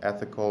overlooked,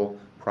 ethical,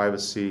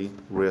 privacy,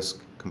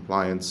 risk,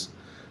 compliance,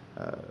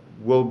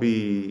 will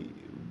be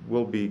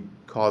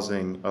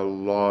causing a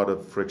lot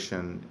of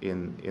friction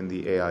in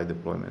the AI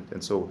deployment.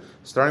 And so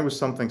starting with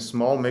something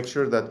small, make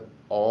sure that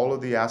all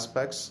of the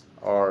aspects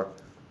are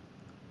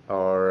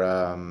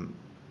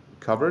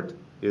covered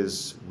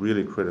is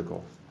really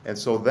critical. And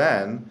so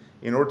then,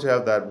 in order to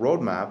have that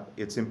roadmap,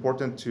 it's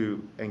important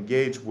to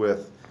engage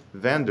with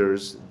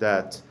vendors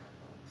that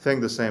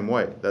think the same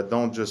way, that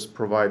don't just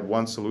provide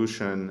one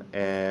solution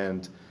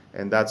and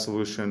that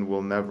solution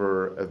will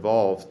never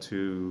evolve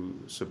to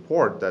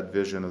support that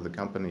vision of the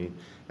company,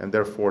 and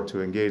therefore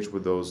to engage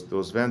with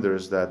those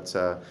vendors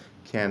that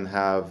can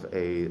have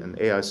an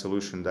AI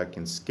solution that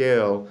can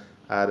scale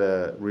at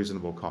a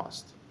reasonable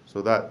cost.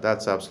 So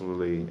that's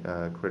absolutely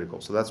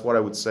critical. So that's what I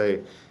would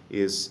say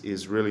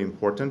is really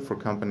important for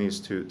companies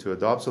to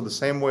adopt. So the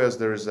same way as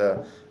there's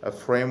a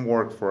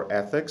framework for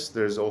ethics,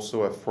 there's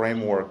also a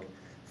framework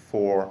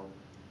for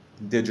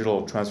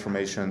digital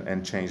transformation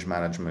and change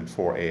management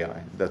for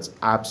AI. That's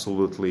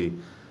absolutely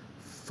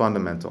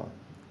fundamental.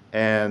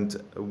 And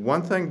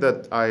one thing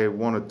that I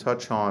want to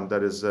touch on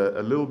that is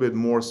a little bit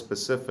more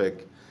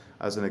specific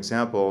as an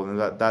example, and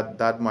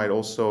that might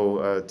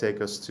also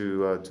take us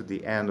to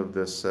the end of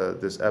this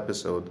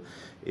episode,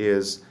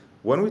 is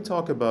when we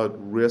talk about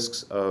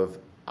risks of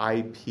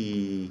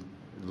IP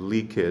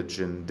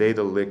leakage and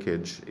data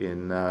leakage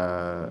in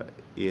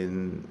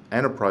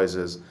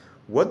enterprises,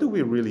 what do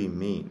we really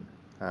mean?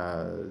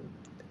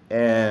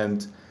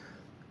 And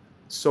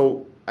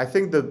so I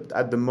think that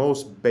at the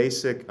most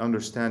basic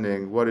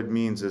understanding, what it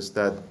means is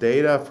that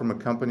data from a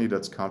company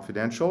that's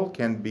confidential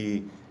can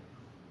be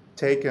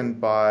taken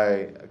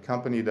by a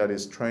company that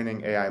is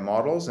training AI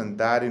models, and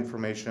that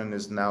information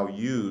is now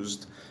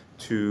used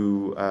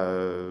to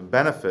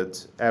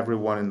benefit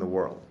everyone in the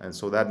world. And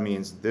so that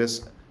means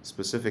this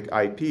specific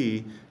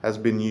IP has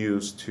been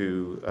used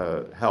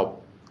to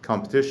help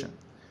competition.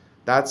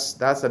 That's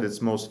at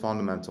its most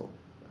fundamental.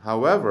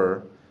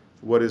 However,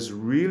 what is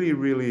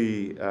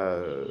really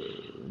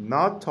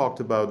not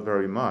talked about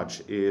very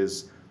much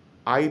is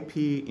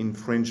IP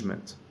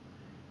infringement.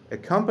 A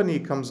company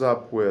comes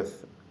up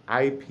with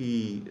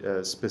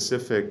IP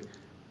specific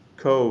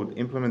code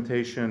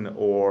implementation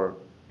or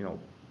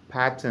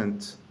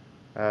patent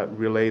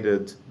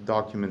related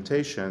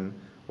documentation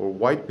or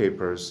white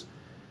papers.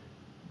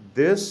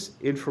 This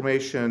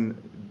information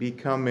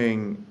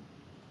becoming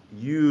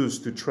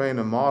used to train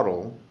a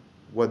model,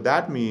 what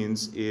that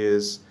means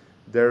is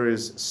there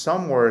is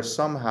somewhere,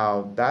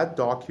 somehow, that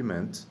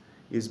document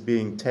is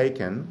being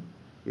taken,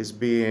 is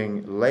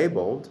being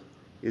labeled,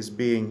 is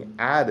being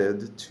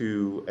added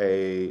to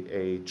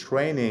a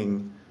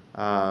training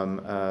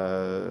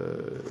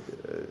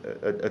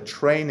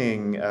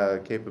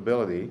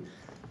capability,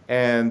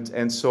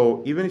 and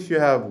so even if you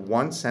have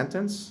one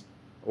sentence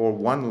or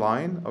one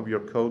line of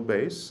your code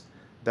base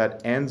that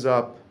ends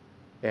up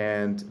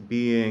and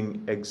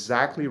being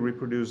exactly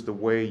reproduced the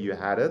way you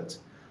had it,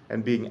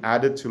 and being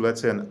added to,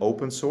 let's say, an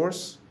open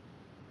source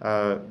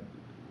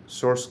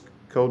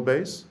code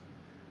base,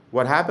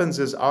 what happens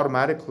is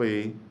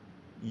automatically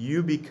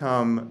you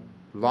become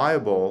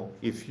liable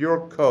if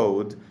your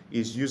code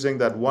is using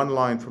that one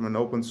line from an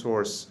open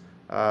source.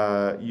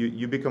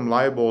 You become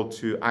liable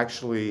to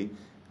actually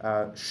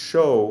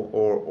show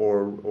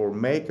or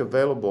make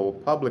available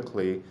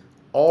publicly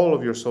all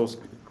of your source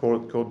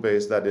code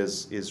base that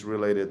is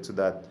related to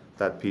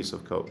that piece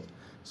of code.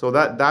 So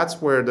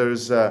that's where there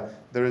is a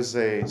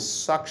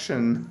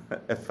suction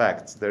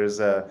effect. There's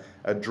a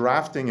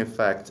drafting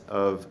effect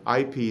of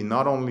IP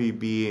not only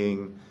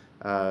being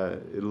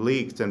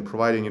leaked and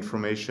providing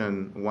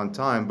information one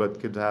time, but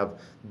could have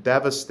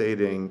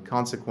devastating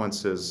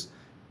consequences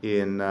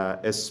in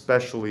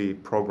especially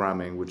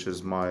programming, which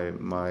is my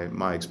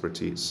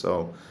expertise.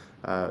 So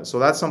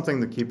that's something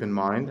to keep in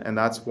mind, and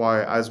that's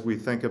why as we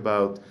think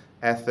about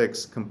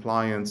ethics,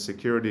 compliance,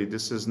 security,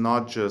 this is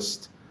not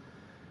just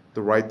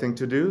the right thing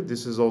to do.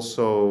 This is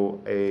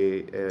also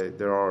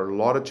there are a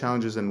lot of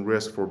challenges and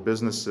risks for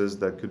businesses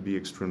that could be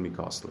extremely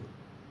costly.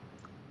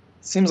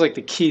 Seems like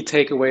the key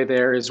takeaway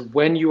there is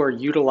when you are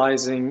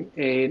utilizing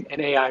an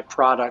AI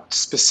product,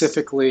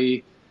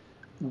 specifically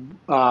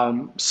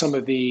some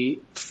of the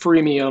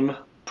freemium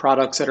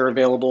products that are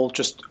available,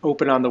 just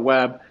open on the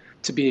web,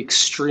 to be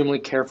extremely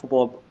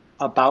careful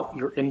about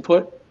your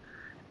input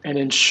and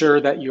ensure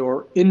that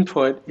your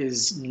input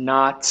is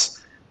not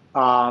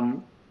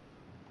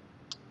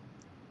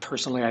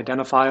personally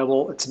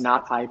identifiable. It's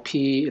not IP.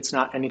 It's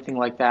not anything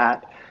like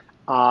that.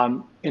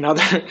 In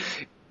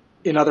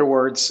other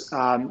words,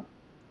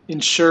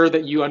 ensure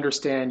that you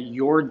understand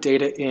your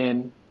data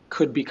in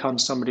could become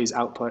somebody's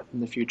output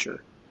in the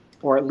future,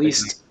 or at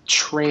least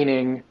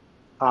training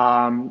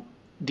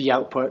the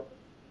output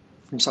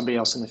from somebody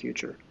else in the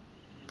future.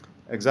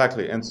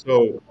 Exactly. And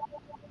so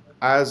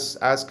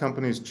as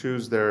companies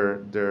choose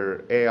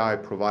their AI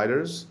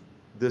providers,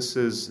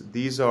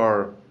 these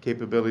are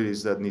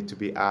capabilities that need to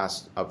be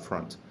asked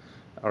upfront.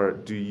 Are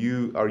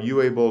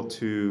you able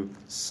to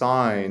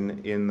sign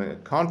in the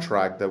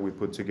contract that we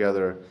put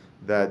together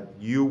that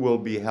you will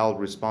be held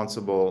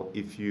responsible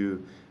if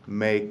you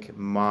make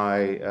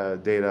my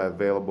data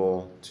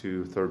available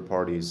to third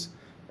parties?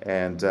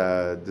 And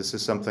this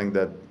is something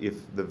that if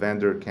the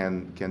vendor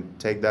can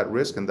take that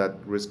risk and that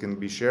risk can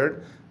be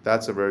shared,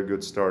 that's a very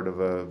good start of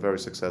a very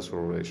successful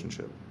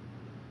relationship.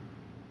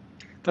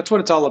 That's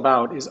what it's all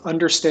about, is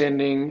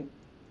understanding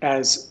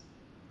as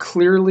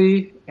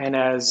clearly and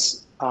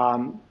as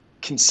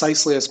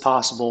concisely as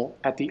possible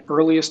at the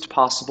earliest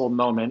possible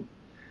moment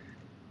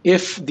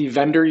if the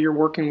vendor you're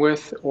working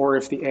with or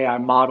if the AI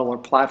model or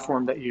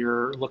platform that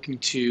you're looking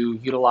to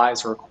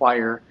utilize or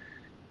acquire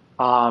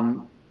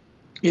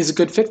is a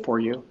good fit for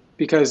you,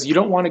 because you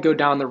don't want to go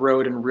down the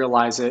road and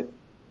realize it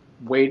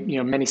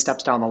many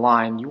steps down the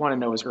line. You want to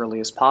know as early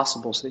as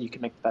possible so that you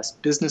can make the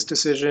best business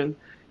decision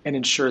and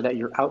ensure that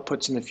your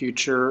outputs in the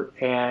future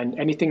and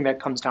anything that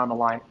comes down the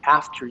line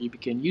after you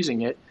begin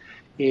using it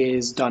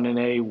is done in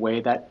a way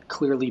that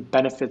clearly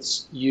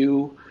benefits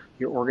you,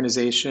 your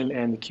organization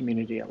and the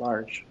community at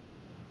large.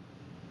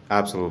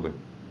 Absolutely.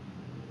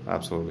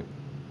 Absolutely.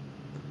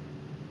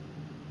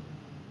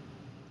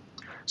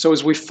 So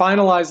as we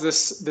finalize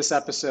this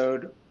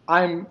episode,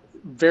 I'm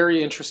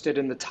very interested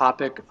in the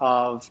topic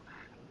of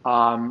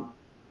I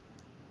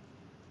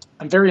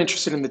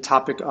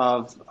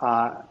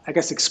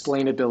guess,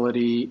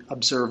 explainability,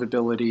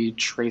 observability,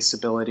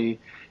 traceability,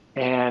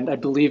 and I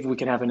believe we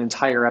can have an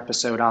entire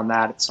episode on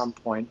that at some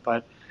point.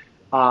 But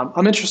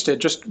I'm interested.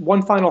 Just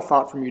one final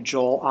thought from you,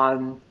 Joel,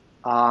 on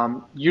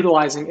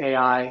utilizing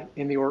AI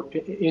in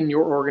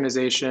your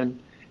organization,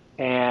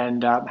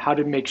 and how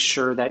to make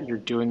sure that you're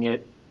doing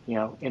it,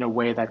 in a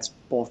way that's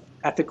both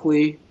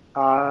ethically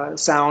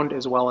sound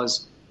as well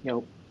as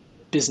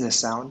business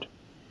sound.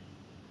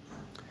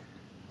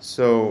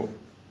 So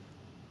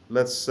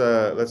let's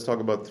talk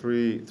about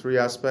three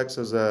aspects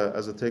as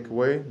a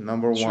takeaway.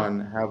 Number Sure. one,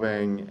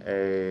 having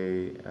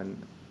an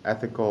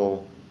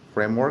ethical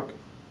framework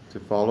to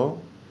follow.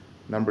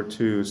 Number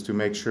two is to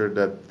make sure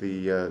that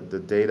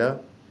the data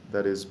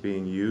that is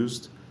being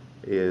used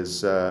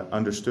is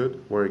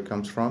understood where it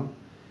comes from.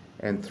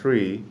 And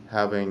three,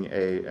 having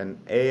an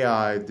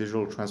AI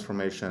digital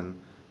transformation.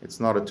 It's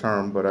not a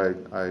term, but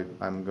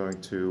I'm going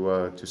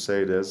to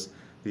say this.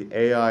 The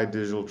AI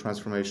digital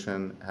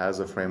transformation has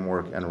a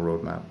framework and a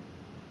roadmap.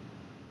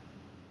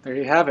 There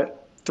you have it.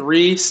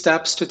 3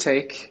 steps to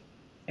take.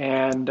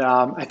 And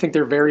I think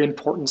they're very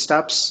important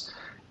steps.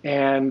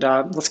 And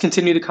let's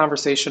continue the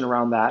conversation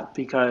around that,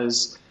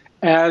 because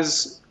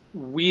as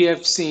we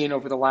have seen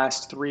over the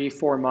last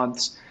 3-4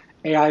 months,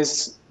 AI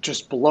is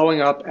just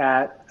blowing up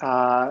at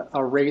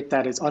a rate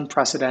that is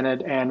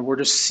unprecedented. And we're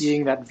just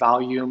seeing that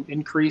volume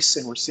increase,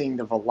 and we're seeing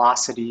the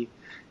velocity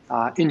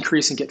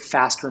increase and get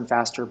faster and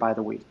faster by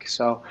the week.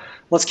 So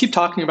let's keep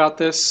talking about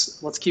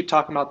this. Let's keep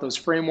talking about those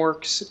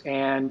frameworks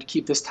and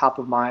keep this top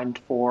of mind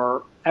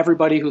for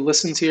everybody who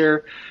listens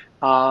here,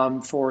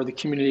 for the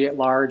community at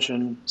large,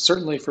 and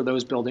certainly for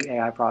those building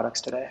AI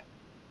products today.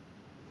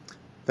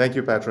 Thank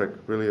you, Patrick.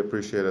 Really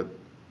appreciate it.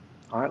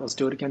 All right, let's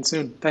do it again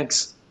soon.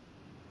 Thanks.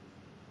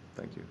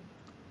 Thank you.